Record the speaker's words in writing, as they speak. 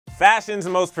Fashion's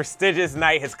most prestigious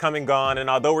night has come and gone, and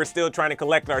although we're still trying to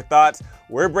collect our thoughts,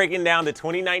 we're breaking down the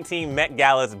 2019 Met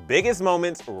Gala's biggest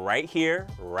moments right here,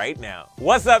 right now.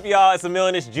 What's up, y'all? It's Emile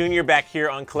Ennis Jr. back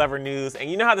here on Clevver News, and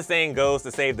you know how the saying goes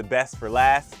to save the best for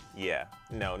last? Yeah,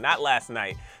 no, not last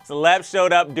night. Celebs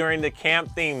showed up during the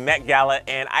camp-themed Met Gala,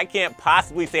 and I can't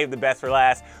possibly save the best for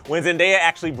last when Zendaya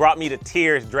actually brought me to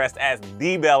tears dressed as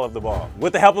the belle of the ball.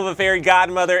 With the help of a fairy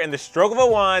godmother and the stroke of a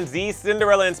wand, Z's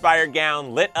Cinderella-inspired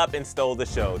gown lit up and stole the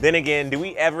show. Then again, do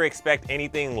we ever expect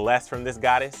anything less from this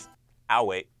goddess? I'll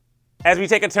wait. As we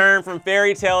take a turn from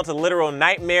fairy tale to literal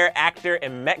nightmare, actor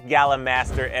and Met Gala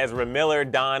master Ezra Miller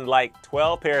donned like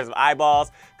 12 pairs of eyeballs,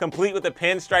 complete with a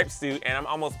pinstripe suit, and I'm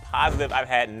almost positive I've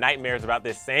had nightmares about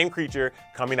this same creature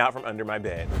coming out from under my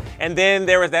bed. And then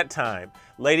there was that time.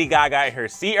 Lady Gaga and her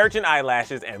sea urchin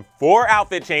eyelashes and 4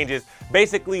 outfit changes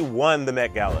basically won the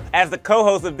Met Gala. As the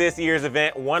co-host of this year's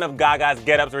event, one of Gaga's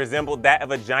get-ups resembled that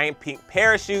of a giant pink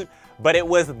parachute, but it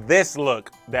was this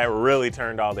look that really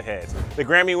turned all the heads. The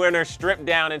Grammy winner stripped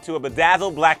down into a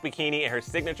bedazzled black bikini and her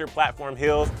signature platform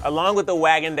heels, along with the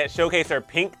wagon that showcased her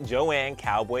pink Joanne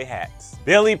cowboy hats.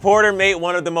 Billy Porter made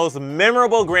one of the most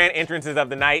memorable grand entrances of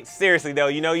the night. Seriously though,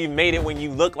 you know you made it when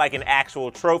you look like an actual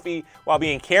trophy while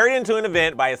being carried into an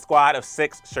event by a squad of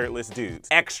 6 shirtless dudes.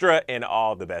 Extra in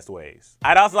all the best ways.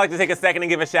 I'd also like to take a second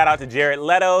and give a shout out to Jared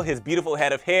Leto, his beautiful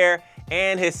head of hair,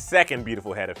 and his second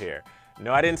beautiful head of hair.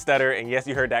 No, I didn't stutter, and yes,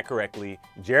 you heard that correctly.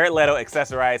 Jared Leto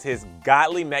accessorized his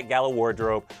godly Met Gala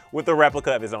wardrobe with a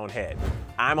replica of his own head.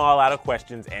 I'm all out of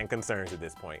questions and concerns at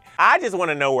this point. I just want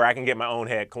to know where I can get my own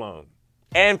head cloned.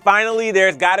 And finally,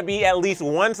 there's got to be at least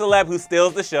one celeb who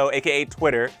steals the show, aka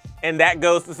Twitter, and that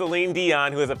goes to Celine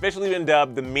Dion, who has officially been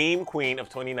dubbed the meme queen of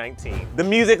 2019. The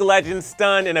music legend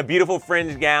stunned in a beautiful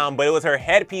fringe gown, but it was her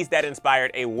headpiece that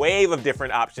inspired a wave of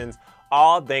different options,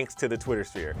 all thanks to the Twitter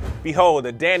sphere. Behold,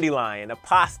 a dandelion, a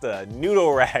pasta,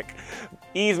 noodle rack,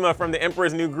 Yzma from The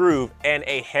Emperor's New Groove, and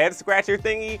a head scratcher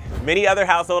thingy. Many other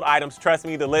household items, trust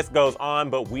me, the list goes on,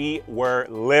 but we were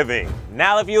living.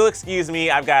 Now, if you'll excuse me,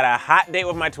 I've got a hot date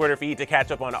with my Twitter feed to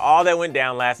catch up on all that went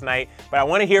down last night, but I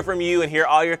want to hear from you and hear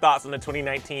all your thoughts on the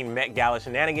 2019 Met Gala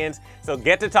shenanigans, so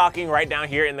get to talking right down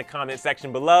here in the comment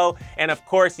section below, and of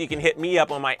course, you can hit me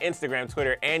up on my Instagram,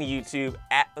 Twitter, and YouTube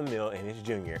at Emile Ennis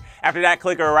Jr. After that,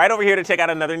 click right over here to check out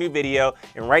another new video,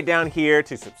 and right down here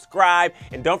to subscribe,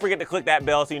 and don't forget to click that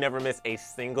bell so you never miss a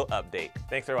single update.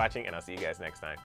 Thanks for watching, and I'll see you guys next time.